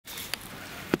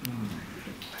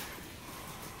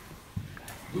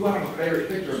Do I have a favorite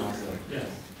picture of myself? Yes.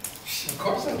 Of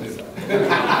course I do.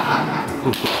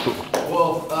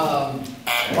 Well,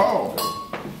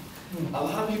 a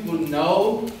lot of people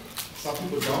know, some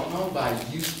people don't know, but I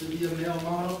used to be a male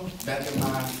model back in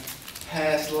my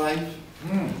past life.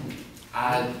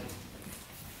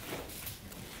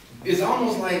 It's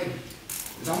almost like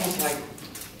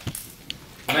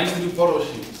when I used to do photo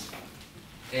shoots,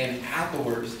 and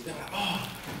afterwards, they're like, oh,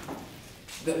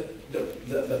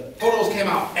 the photos came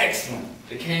out excellent.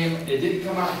 It didn't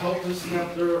come out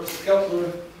helter-skelter.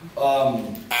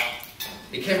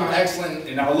 It came out excellent,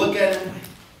 and I look at it,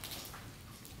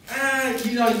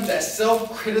 and I'm like, that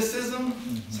self-criticism.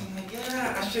 So I'm like,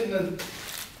 yeah,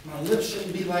 my lips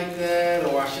shouldn't be like that,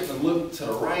 or I shouldn't have looked to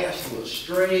the right, I should look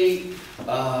straight.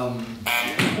 So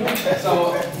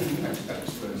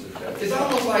it's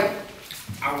almost like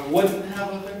I wouldn't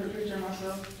have a favorite picture of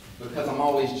myself because I'm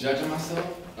always judging myself.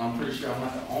 I'm pretty sure I'm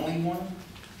not the only one,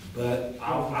 but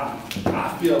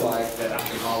I feel like that I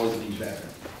can always be better.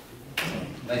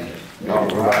 Thank you. All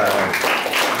right.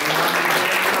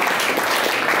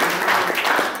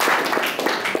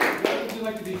 What would you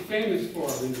like to be famous for,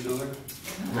 Linda Miller?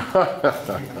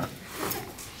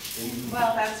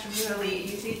 Well, that's really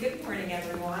easy. Good morning,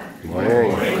 everyone.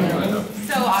 Morning.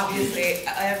 So obviously,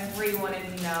 every one of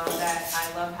you know that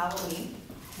I love Halloween.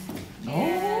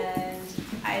 And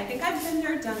I think I've been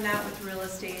there, done that with real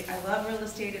estate. I love real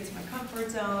estate. It's my comfort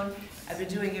zone. I've been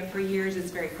doing it for years. It's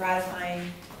very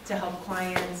gratifying to help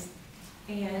clients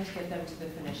and get them to the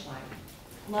finish line.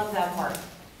 Love that part.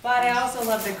 But I also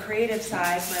love the creative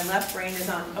side. My left brain is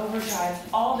on overdrive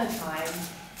all the time.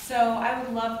 So I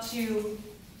would love to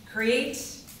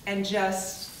create and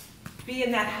just be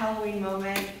in that Halloween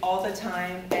moment all the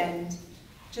time and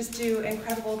just do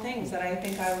incredible things that I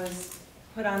think I was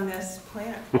put on this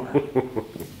planet for.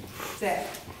 That's it.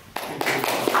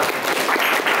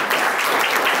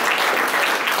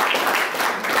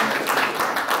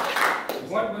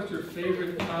 What was your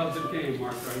favorite childhood game,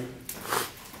 Mark Wright?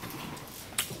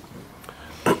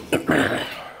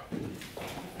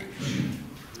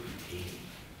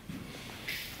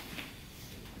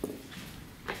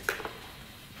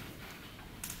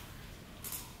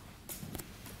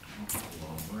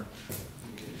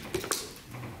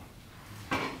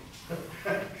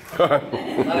 A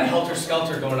lot of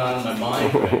helter-skelter going on in my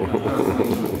mind right now.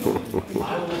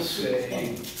 I will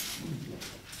say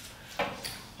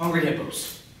Hungry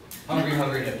Hippos.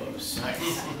 Hungry Hippos.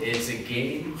 It's a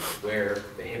game where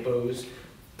the hippos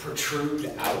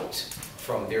protrude out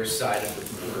from their side of the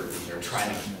board. They're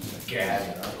trying to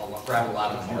grab a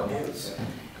lot of marbles.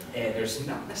 And there's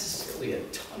not necessarily a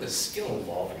ton of skill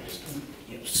involved.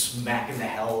 You're just smacking the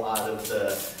hell out of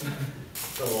the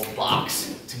little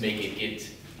box to make it get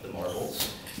the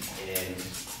marbles. And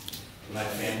my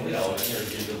family, I'll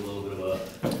give it a little bit of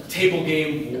a table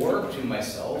game war between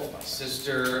myself, my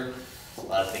sister, a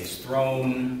lot of things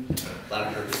thrown, a lot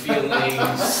of hurt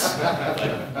feelings.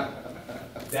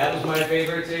 But that was my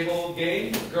favorite table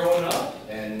game growing up,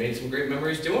 and made some great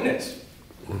memories doing it.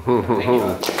 Thank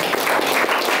you.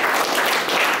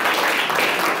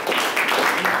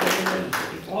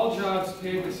 If all jobs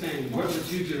paid the same, what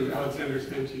would you do, Alexander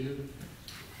Stanchiou?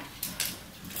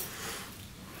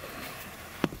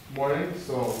 Morning.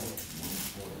 So,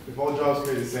 if all jobs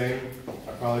pay the same,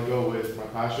 I'd probably go with my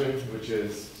passion, which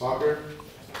is soccer.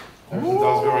 Ever since I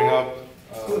was growing up,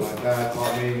 my dad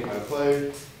taught me how to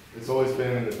play. It's always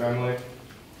been in the family.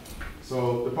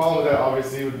 So the problem with that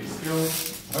obviously would be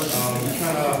skills.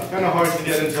 Kind of hard to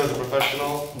get into as a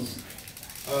professional.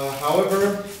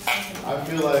 However, I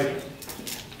feel like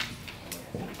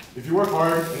if you work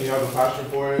hard and you have a passion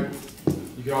for it,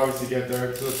 you can obviously get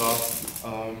there to the top.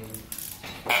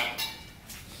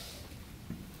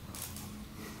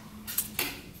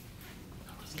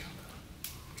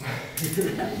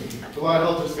 A lot of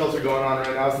helter-skelter going on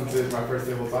right now since it's my first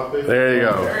table topic. There you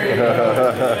go. There you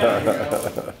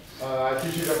go. I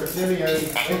appreciate the opportunity and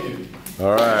thank you.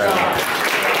 All right.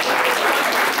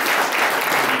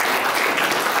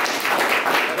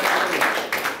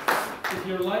 If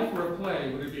your life were a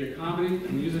play, would it be a comedy, a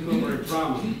musical, or a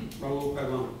drama? Raul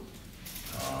Pavone.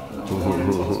 Morning,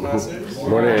 Toastmasters.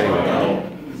 Morning.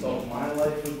 So my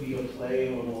life would be a play,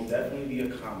 and it will definitely be a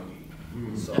comedy.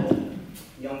 So,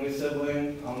 youngest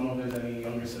sibling, I don't know if there's any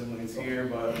younger siblings here,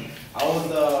 but I was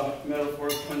the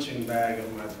metaphoric punching bag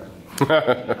of my family. I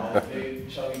was a big,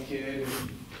 chubby kid.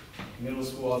 Middle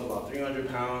school, I was about 300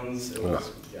 pounds. It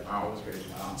was, yeah, it was crazy.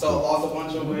 So I lost a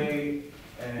bunch of weight,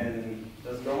 and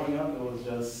just growing up, it was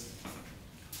just,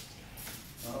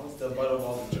 I was the butt of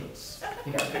all the jokes.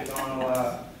 Got picked on a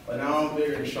lot. But now I'm I'm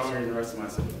bigger and stronger than the rest of my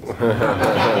siblings. That's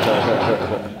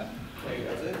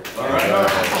it. All right.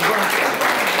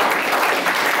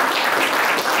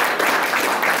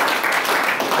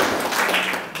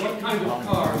 What kind of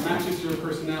car matches your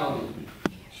personality?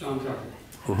 Sean Tucker.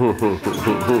 Well,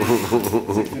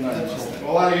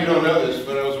 a lot of you don't know this,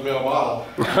 but I was a male model.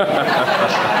 What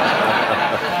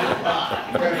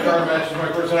kind of car matches my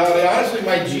personality? Honestly,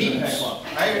 my Jeeps.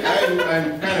 I'm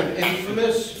kind of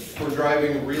infamous for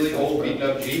driving really old,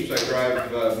 beaten-up Jeeps. I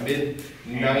drive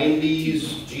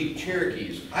mid-90s Jeep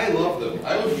Cherokees. I love them.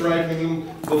 I was driving them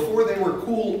before they were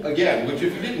cool again, which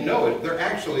if you didn't know it, they're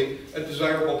actually a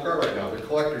desirable car right now. They're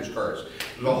collector's cars.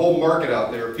 There's a whole market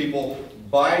out there of people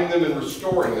buying them and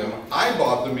restoring them. I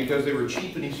bought them because they were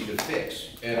cheap and easy to fix,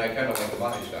 and I kind of like the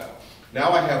body style.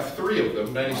 Now I have 3 of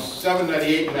them, 97,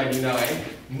 98, and 99.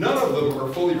 None of them are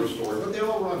fully restored, but they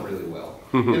all run really well.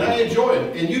 And I enjoy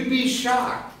them. And you'd be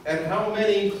shocked at how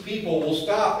many people will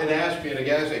stop and ask me at a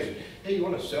gas station, hey, you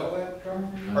want to sell that car?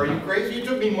 Are you crazy? It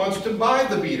took me months to buy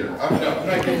the beater. I'm done.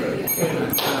 Thank you.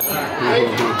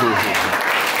 Thank you.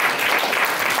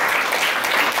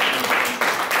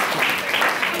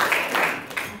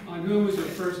 On whom was your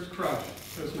first crush?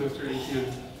 Toastmaster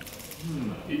DTM.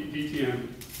 DTM,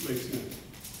 Lake Smith.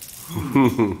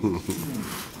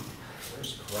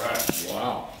 First crash.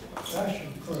 Wow.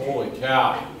 Holy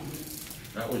cow.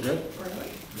 That was it?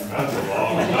 That's a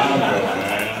long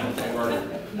time ago,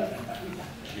 man.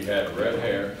 She had red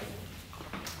hair.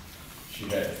 She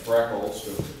had freckles,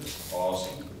 which was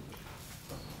awesome.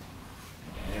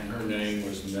 And her name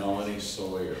was Melanie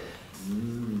Sawyer.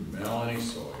 Melanie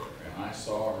Sawyer. And I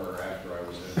saw her after I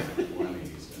was in my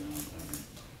 20s. And I'm thinking,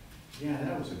 yeah,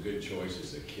 that was a good choice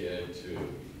as a kid, too.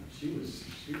 She was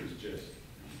just,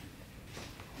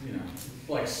 you know,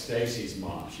 like Stacy's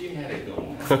mom. She had it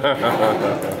going. You know,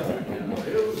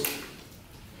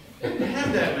 I didn't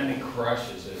have that many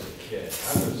crushes as a kid.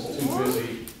 I was too busy,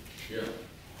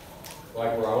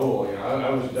 like Raul, you know, I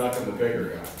was ducking the bigger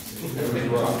guys. It was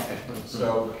rough.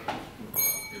 So, a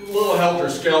little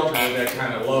helter-skelter with that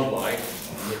kind of love life.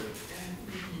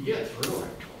 You get through it.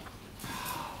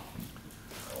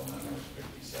 Oh, man, I was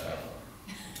 57.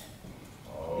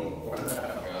 Oh, God,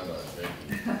 I was 50.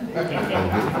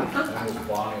 That was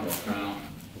Bonnie LaFountain.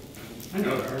 I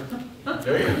know her.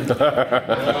 Do you? She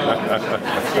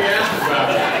asked about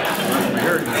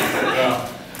that.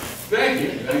 Thank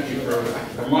you for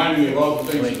reminding me of all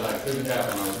the things that I couldn't have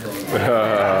when I was growing up.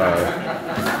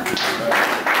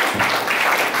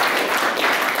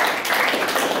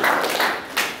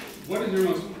 What is your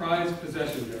most prized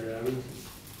possession, Barry Adams?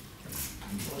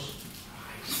 Most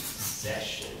prized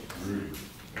possession.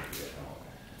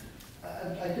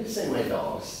 I could say my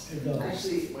dogs.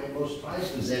 Actually, my most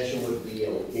prized possession would be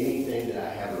anything that I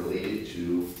have related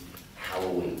to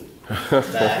Halloween. In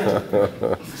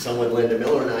fact, someone, Linda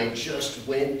Miller, and I just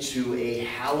went to a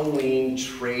Halloween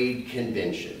trade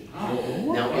convention.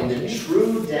 Now, in the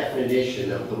true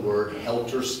definition of the word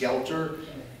helter-skelter,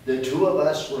 the 2 of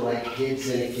us were like kids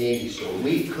in a candy store.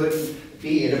 We couldn't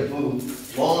be in a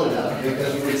booth long enough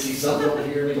because we would see something over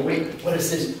here and go, wait, what is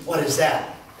this? What is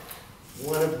that?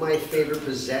 One of my favorite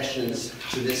possessions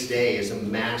to this day is a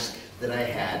mask that I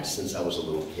had since I was a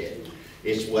little kid.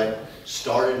 It's what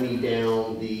started me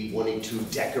down the wanting to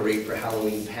decorate for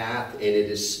Halloween path, and it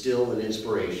is still an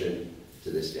inspiration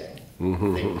to this day. Thank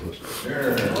you,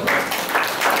 Toastmasters.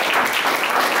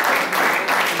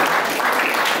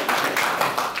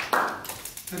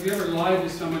 Have you ever lied to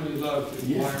someone you loved,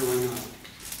 and why or why not?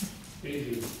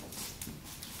 Adrian.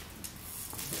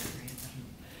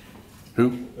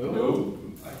 Who?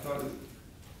 I thought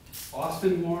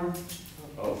Austin Moore.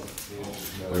 Oh,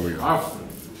 There we go. I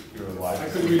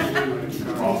couldn't read your handwriting.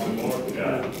 Austin Moore?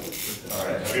 Yeah. All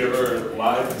right. Have you ever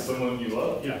lied to someone you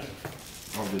love? Yeah.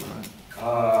 I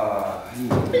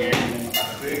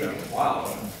think, wow.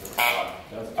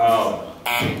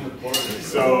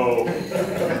 So,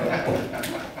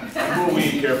 people we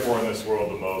care for in this world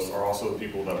the most are also the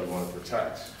people that we want to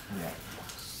protect.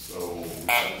 So,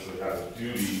 it has a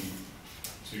duty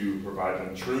to provide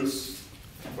them truth,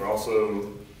 but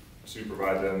also to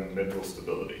provide them mental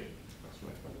stability.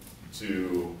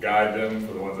 To guide them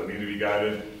for the ones that need to be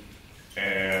guided,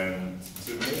 and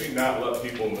to maybe not let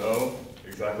people know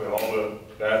exactly all the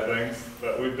bad things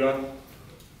that we've done.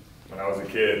 When I was a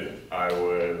kid, I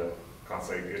would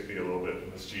constantly be a little bit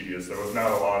mischievous. There was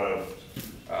not a lot of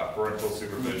parental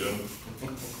supervision.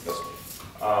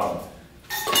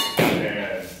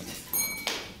 And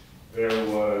there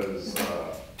was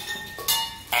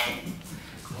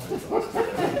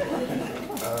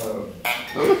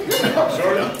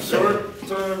short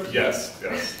term, yes,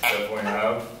 definitely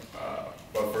have.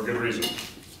 for good reason.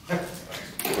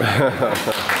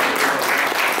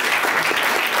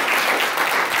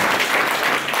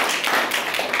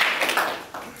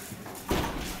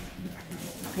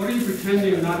 What are you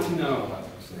pretending not to know,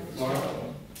 Laura?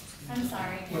 I'm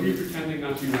sorry. What are you pretending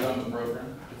not to know? On the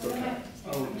program?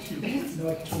 Oh, shoot.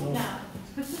 No.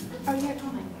 Oh, yeah, come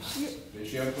on. Did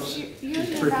she have a question?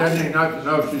 She's Pretending not to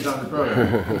know she's on the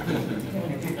program.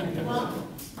 Well,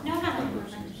 no, I'm not on the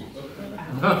program.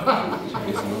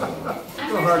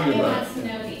 So hard you I'm are. wants to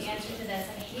know the answer to this.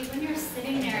 I hate when you're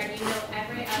sitting there and you know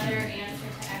every other answer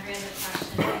to every other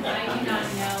question. And I do not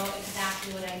know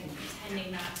exactly what I'm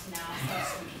pretending not to know. So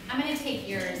I'm going to take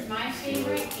yours. My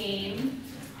favorite game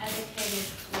as a kid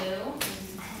is Clue.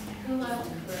 Who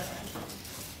loved Clue?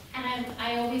 And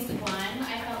I always won.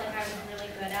 I felt like I was really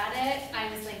good at it. I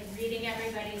was like reading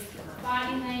everybody's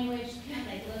body language,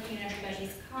 like looking at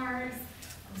everybody's cards,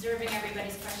 observing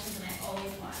everybody's questions, and I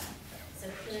always won. So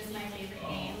Clue is my favorite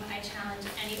game. I challenge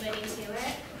anybody to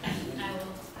it. I will.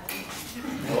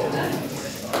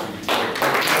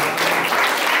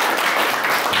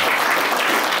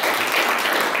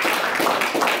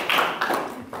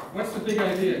 What's the big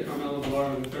idea, Carmelo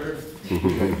Valero III?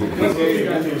 What's the big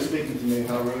idea? Speaking to me,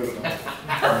 how rude.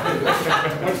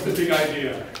 What's the big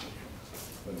idea?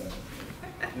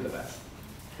 You're the best.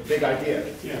 The big idea.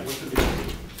 Yeah, what's the big idea?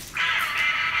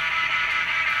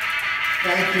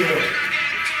 Thank you.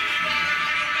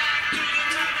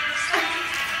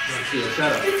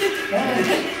 Shut up.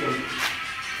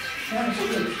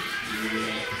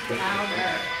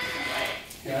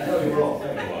 Yeah, I know you're all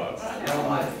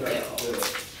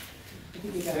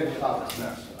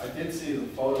I did see the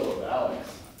photo of Alex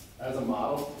as a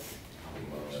model.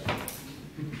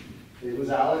 It was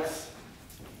Alex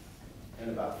and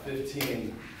about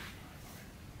 15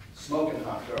 smoking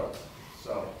hot girls.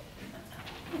 So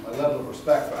my level of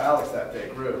respect for Alex that day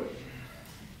grew.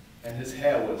 And his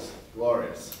hair was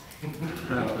glorious. I don't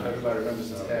know if everybody remembers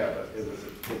his hair, but it was a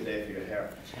good day for your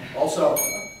hair. Also,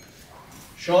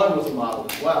 Sean was a model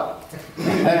as well.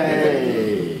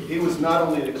 Hey! He was not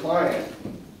only the client,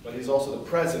 but he's also the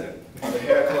president of the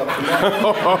hair club.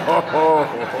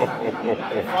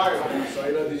 They fired him, so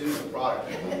he doesn't use the product.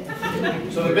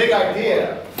 So the big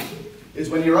idea is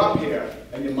when you're up here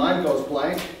and your mind goes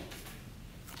blank,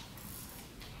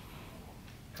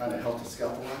 kind of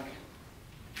helter-skelter-like,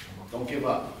 don't give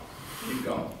up. Keep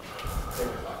going.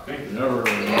 Thank you. All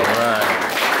right.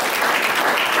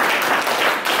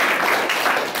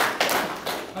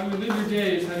 How you live your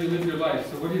days, how you live your life.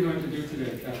 So what are you going to do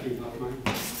today, Kathleen Hoffman?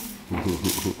 It's a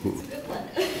good one.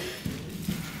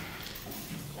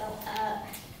 Well,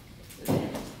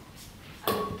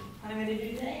 what I'm going to do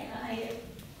today, I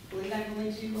believe I'm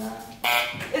going to,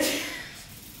 this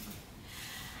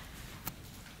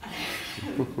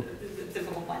is a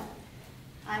difficult one.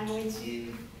 I'm going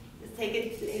to just take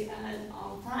it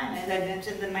all the time. As I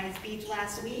mentioned in my speech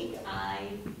last week, I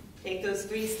take those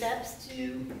 3 steps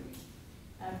to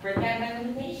break out my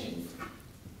limitations.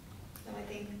 So I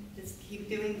think just keep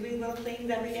doing 3 little things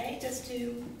every day just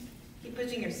to keep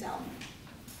pushing yourself.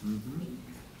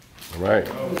 All right.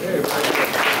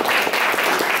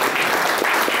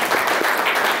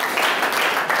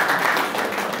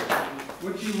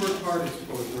 What do you work hardest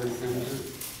for during pandemic?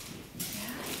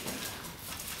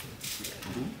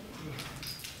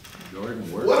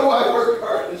 What do I work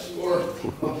hardest for?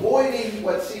 Avoiding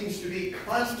what seems to be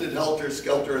constant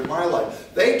helter-skelter in my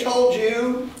life. They told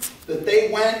you that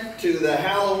they went to the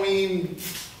Halloween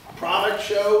product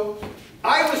show.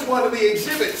 I was one of the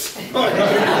exhibits. So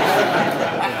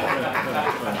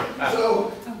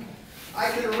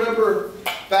I can remember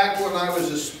back when I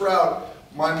was a sprout,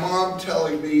 my mom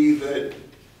telling me that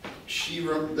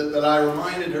that I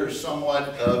reminded her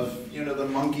somewhat of, you know, the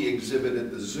monkey exhibit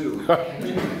at the zoo.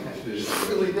 She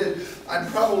really did. I'm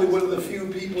probably one of the few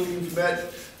people you've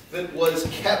met that was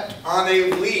kept on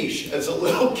a leash as a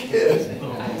little kid.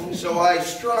 So I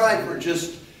strive for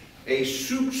just a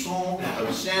soupçon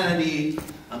of sanity,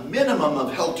 a minimum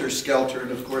of helter-skelter,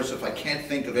 and of course, if I can't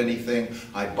think of anything,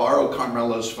 I borrow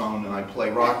Carmelo's phone and I play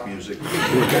rock music.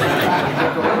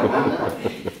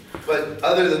 But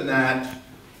other than that,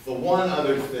 the one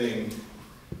other thing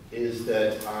is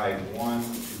that I want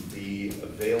to be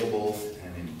available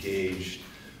and engaged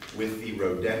with the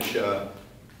rodentia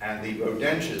and the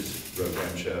rodentia's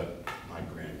rodentia, my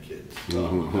grandkids.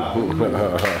 What was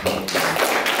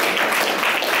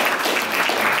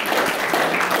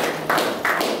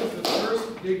the first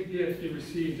big gift you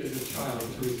received as a child,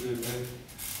 Teresa?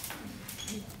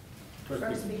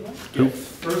 First big one?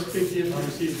 First big gift you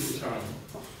received as a child.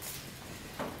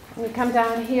 When we come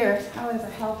down here, I was a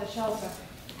hell of a shelter.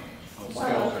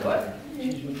 What?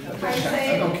 I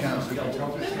say, Don't count.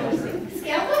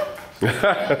 Scalpel?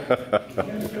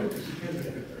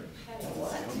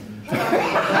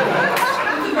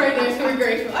 I'm very nice, very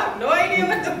grateful. I have no idea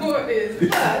what the word is,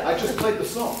 but. I just played the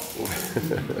song.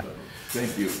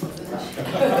 Thank you.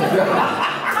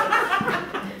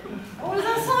 What was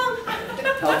that song?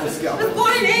 Help us I was go.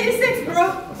 born in '86, bro. I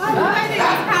have no idea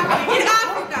what's happening in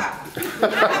Africa. I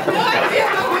have no idea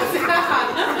what's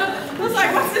happening. I was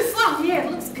like, what's this song? Yeah, it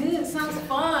looks good. Sounds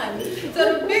fun. So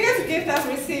the biggest gift I've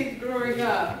received growing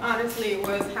up, honestly,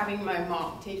 was having my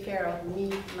mom take care of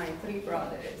me, my 3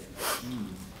 brothers,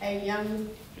 a young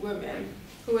woman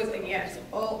who was against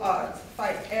all odds,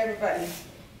 fight everybody.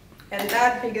 And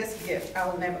that biggest gift I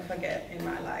will never forget in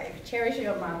my life. Cherish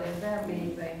your mothers, they're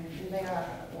amazing. And they are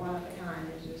one of a kind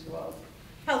in this world.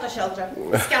 Helter shelter,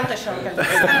 skelter shelter.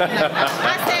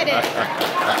 I said it.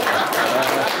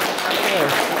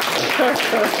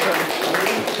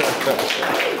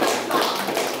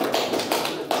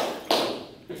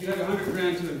 If you had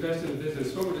 $100,000 to invest in a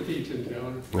business, what would it be, Tim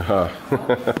Taylor?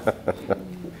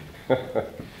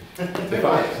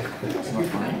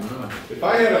 If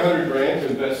I had $100,000 to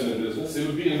invest in a business, it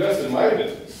would be invest in my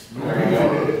business.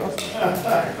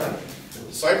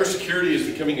 Cybersecurity is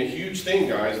becoming a huge thing,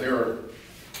 guys.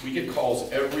 We get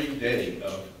calls every day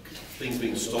of things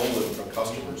being stolen from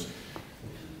customers,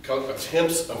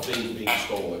 attempts of things being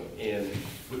stolen. And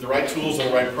with the right tools and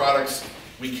the right products,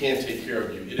 we can take care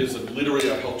of you. It is literally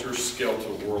a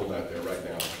helter-skelter world out there right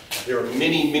now. There are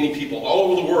many, many people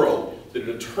all over the world that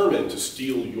are determined to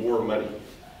steal your money.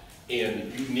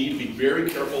 And you need to be very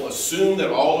careful. Assume that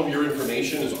all of your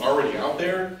information is already out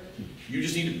there. You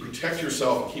just need to protect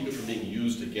yourself and keep it from being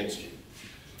used against you.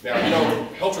 Now, you know,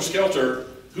 helter-skelter,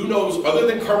 who knows, other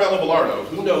than Carmelo Velardo,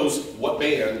 who knows what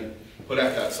band put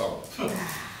out that song?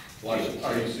 Are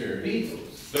you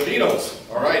serious? The Beatles,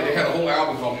 all right, they had a whole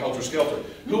album called Helter Skelter.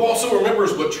 Who also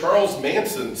remembers what Charles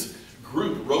Manson's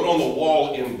group wrote on the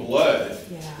wall in blood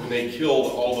when they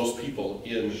killed all those people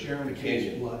in the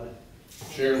canyon?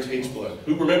 Sharon Tate's blood.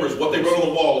 Who remembers what they wrote on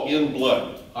the wall in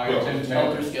blood?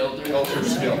 Helter Skelter. Helter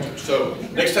Skelter. So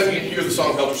next time you hear the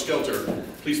song Helter Skelter,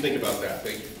 please think about that.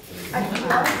 Thank you.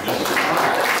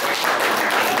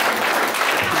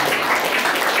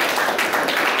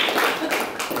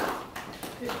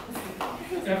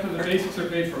 After the basics are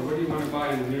paid for, what do you want to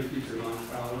buy in the near future, Lon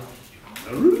Fowler?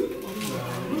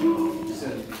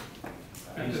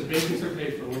 After the basics are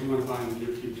paid for, what do you want to buy in the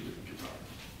near future?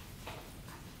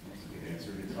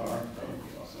 Guitar. That would be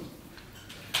awesome.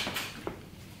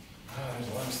 There's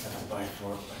a lot of stuff to buy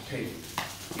for. I paid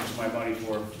use my money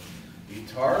for.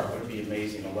 Guitar would be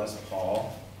amazing. A Les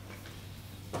Paul.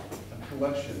 A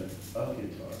collection of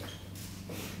guitars.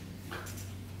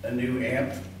 A new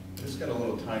amp. Just got a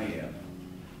little tiny amp.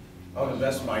 I would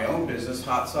invest in my own business,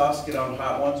 hot sauce, get on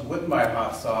Hot Ones with my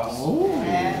hot sauce. I'm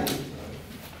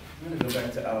going to go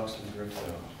back to Alex and Griff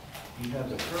though. You have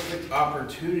the perfect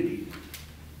opportunity.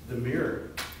 The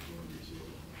mirror.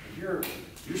 You're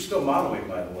still modeling,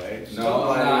 by the way.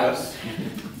 No, I'm not. Us.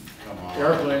 Come on.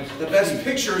 Airplanes. The best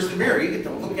picture is the mirror. You get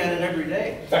to look at it every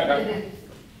day.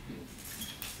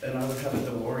 And I would have a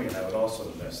DeLorean I would also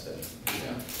invest in.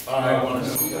 Yeah. I want to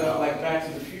see it like Back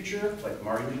to the Future, like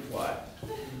Marty McFly.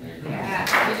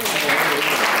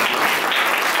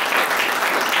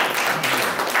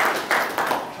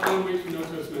 How long wait for no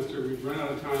Toastmaster? We've run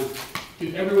out of time.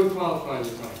 Did everyone qualify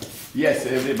this time? Yes,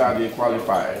 everybody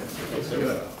qualified.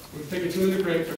 We'll take a 2-minute break.